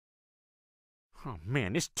Oh,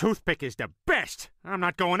 man, this toothpick is the best. I'm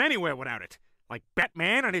not going anywhere without it. Like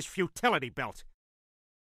Batman and his futility belt.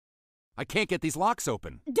 I can't get these locks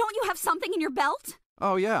open. Don't you have something in your belt?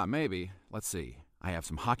 Oh, yeah, maybe. Let's see. I have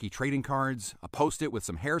some hockey trading cards, a Post-it with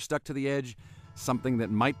some hair stuck to the edge, something that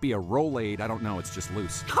might be a Rolade. I don't know, it's just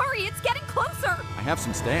loose. Hurry, it's getting closer! I have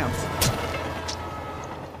some stamps.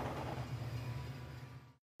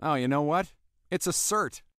 Oh, you know what? It's a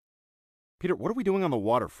cert. Peter, what are we doing on the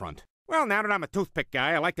waterfront? Well, now that I'm a toothpick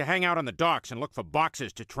guy, I like to hang out on the docks and look for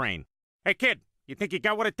boxers to train. Hey, kid, you think you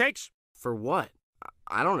got what it takes? For what?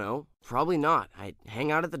 I don't know. Probably not. I'd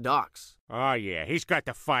hang out at the docks. Oh, yeah, he's got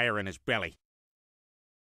the fire in his belly.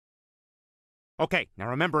 Okay, now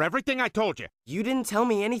remember everything I told you. You didn't tell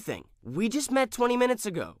me anything. We just met 20 minutes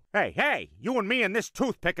ago. Hey, you and me and this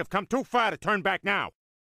toothpick have come too far to turn back now.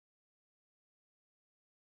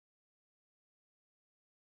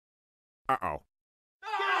 Uh-oh.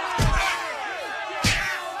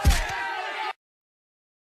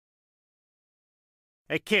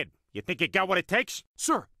 Hey, kid, you think you got what it takes?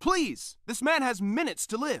 Sir, please! This man has minutes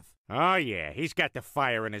to live. Oh, yeah, he's got the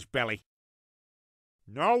fire in his belly.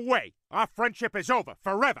 No way! Our friendship is over,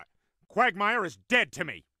 forever! Quagmire is dead to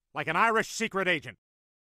me, like an Irish secret agent.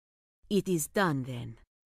 It is done, then.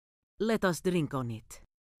 Let us drink on it.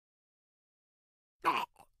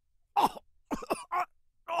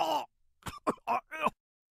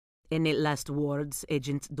 Any last words,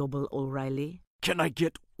 Agent Double O'Reilly? Can I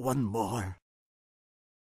get one more?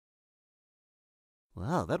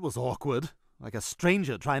 Wow, that was awkward. Like a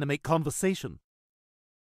stranger trying to make conversation.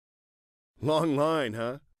 Long line,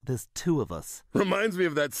 huh? There's two of us. Reminds me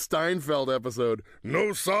of that Steinfeld episode,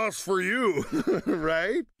 No Sauce for You,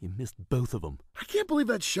 right? You missed both of them. I can't believe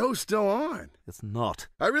that show's still on. It's not.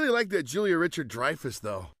 I really like that Julia Richard-Dreyfuss,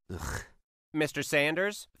 though. Ugh. Mr.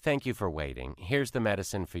 Sanders, thank you for waiting. Here's the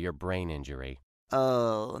medicine for your brain injury.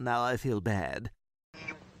 Oh, now I feel bad.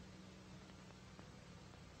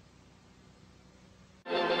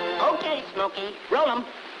 Okay, Smokey, roll 'em.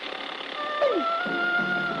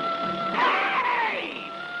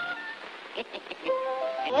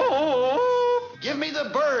 Oh, give me the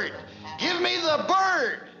bird! Give me the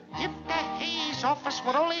bird! If the Hayes office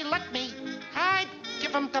would only let me, I'd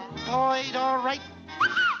give 'em the Boyd, all right.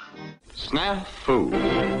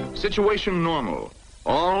 Snafu. Situation normal.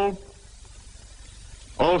 All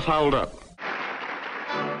fouled up.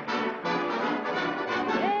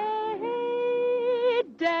 Hey,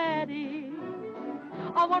 Daddy,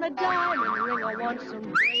 I want a diamond ring, I want some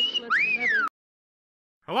bracelets and everything.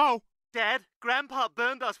 Hello? Dad, Grandpa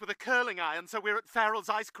burned us with a curling iron, so we're at Farrell's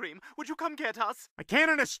Ice Cream. Would you come get us? I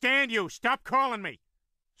can't understand you. Stop calling me.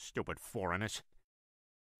 Stupid foreigners.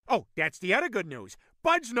 Oh, that's the other good news.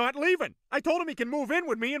 Bud's not leaving. I told him he can move in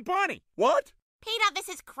with me and Bonnie. What? Peter, this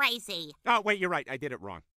is crazy. Oh, wait, you're right. I did it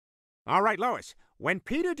wrong. All right, Lois. When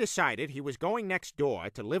Peter decided he was going next door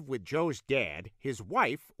to live with Joe's dad, his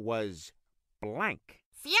wife was blank.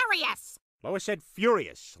 Furious. Lois said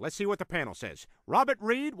furious. Let's see what the panel says. Robert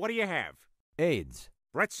Reed, what do you have? AIDS.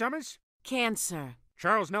 Brett Summers? Cancer.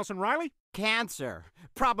 Charles Nelson Riley? Cancer.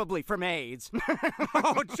 Probably from AIDS.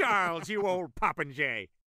 Oh, Charles, you old popinjay.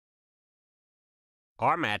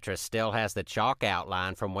 Our mattress still has the chalk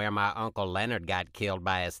outline from where my Uncle Leonard got killed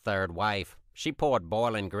by his third wife. She poured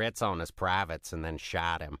boiling grits on his privates and then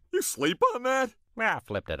shot him. You sleep on that? Well, I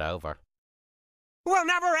flipped it over. We'll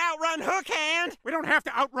never outrun Hook Hand! We don't have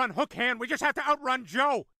to outrun Hook Hand. We just have to outrun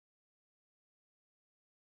Joe.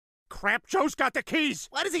 Crap, Joe's got the keys.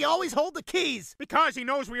 Why does he always hold the keys? Because he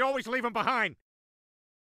knows we always leave him behind.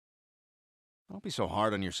 Don't be so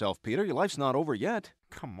hard on yourself, Peter. Your life's not over yet.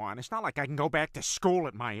 Come on, it's not like I can go back to school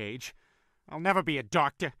at my age. I'll never be a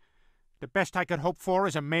doctor. The best I could hope for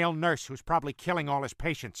is a male nurse who's probably killing all his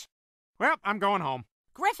patients. Well, I'm going home.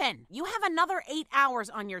 Griffin, you have another 8 hours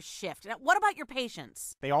on your shift. Now, what about your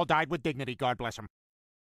patients? They all died with dignity, God bless them.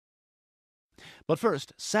 But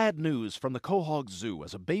first, sad news from the Quahog Zoo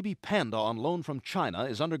as a baby panda on loan from China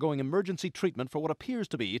is undergoing emergency treatment for what appears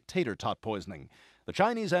to be tater tot poisoning. The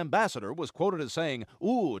Chinese ambassador was quoted as saying,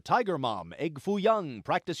 "Ooh, tiger mom, egg foo young,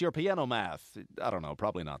 practice your piano math." I don't know,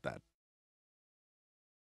 probably not that.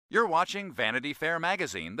 You're watching Vanity Fair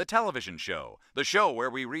Magazine, the television show, the show where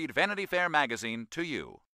we read Vanity Fair Magazine to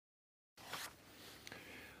you.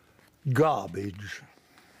 Garbage.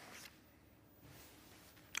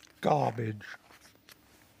 Garbage.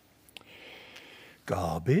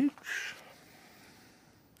 Garbage.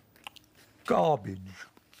 Garbage.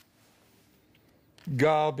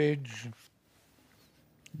 Garbage.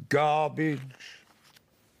 Garbage.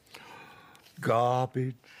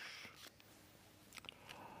 Garbage.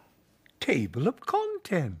 Table of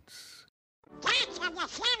contents. of the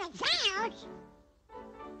 7 Sounds.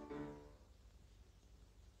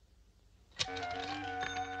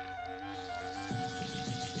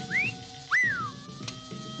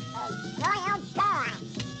 A royal boy.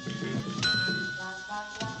 1,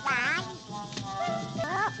 2, 4.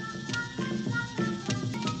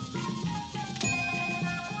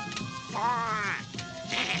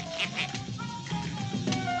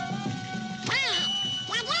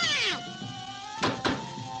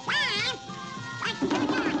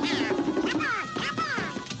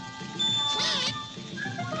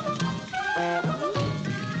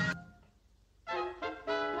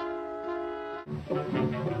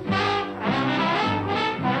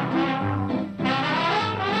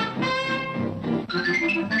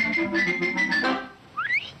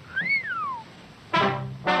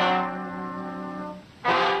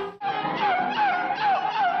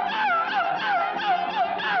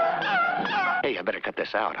 Hey, I better cut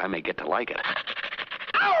this out. I may get to like it.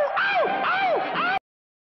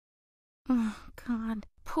 Oh, God.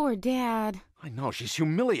 Poor Dad. I know, she's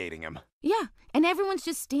humiliating him. Yeah, and everyone's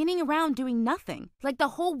just standing around doing nothing, like the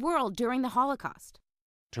whole world during the Holocaust.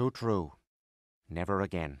 Too true. Never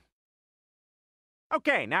again.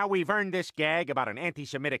 Okay, now we've earned this gag about an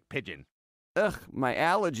anti-Semitic pigeon. Ugh, my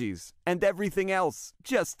allergies. And everything else.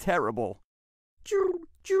 Just terrible. Choo,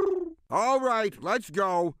 choo. All right, let's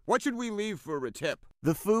go. What should we leave for a tip?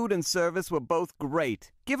 The food and service were both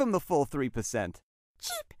great. Give him the full 3%.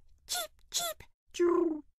 Cheap, cheap, cheap.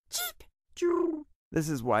 Choo, cheap, choo. This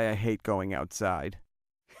is why I hate going outside.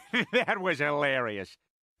 That was hilarious.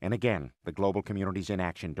 And again, the global community's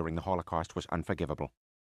inaction during the Holocaust was unforgivable.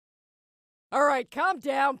 All right, calm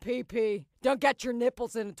down, PP. Don't get your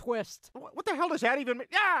nipples in a twist. What the hell does that even mean?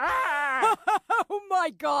 Ah! Oh, my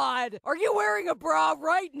God. Are you wearing a bra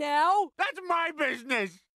right now? That's my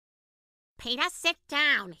business. Peter, sit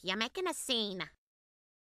down. You're making a scene.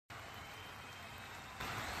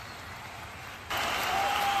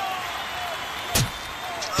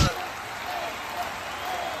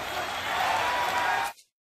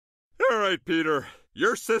 All right, Peter.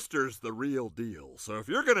 Your sister's the real deal, so if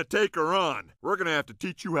you're gonna take her on, we're gonna have to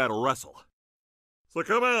teach you how to wrestle. So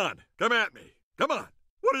come on, come at me. Come on.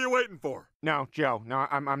 What are you waiting for? No, Joe, no,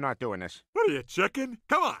 I'm not doing this. What are you, chicken?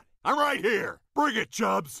 Come on. I'm right here. Bring it,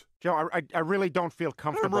 Chubbs. Joe, I really don't feel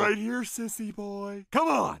comfortable. I'm right here, sissy boy. Come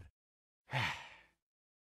on.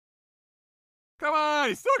 Come on,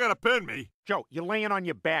 you still gotta pin me. Joe, you're laying on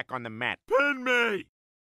your back on the mat. Pin me.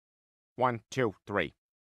 1, 2, 3.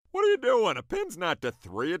 What are you doing? A pin's not to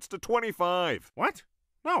 3, it's to 25. What?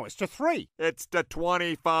 No, it's to 3. It's to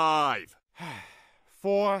 25.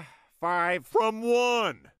 4, 5. From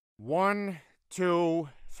 1. 1, 2,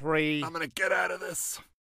 3. I'm gonna get out of this.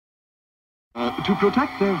 To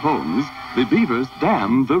protect their homes, the beavers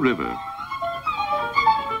dam the river.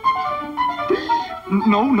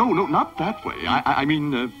 No, not that way. I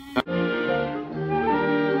mean...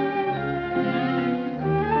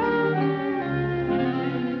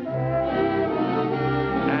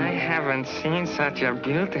 I haven't seen such a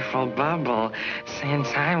beautiful bubble since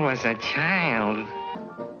I was a child.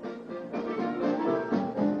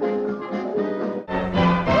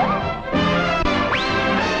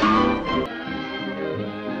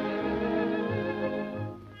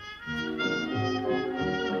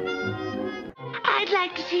 I'd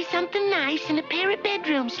like to see something nice in a pair of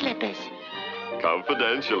bedroom slippers.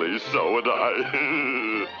 Confidentially, so would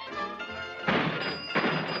I.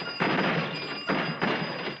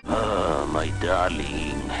 Oh, my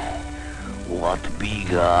darling. What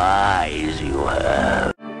big eyes you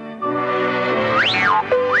have.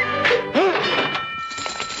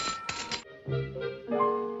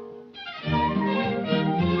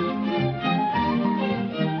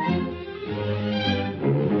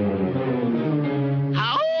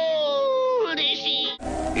 How old is he?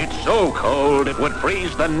 It's so cold it would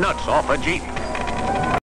freeze the nuts off a Jeep.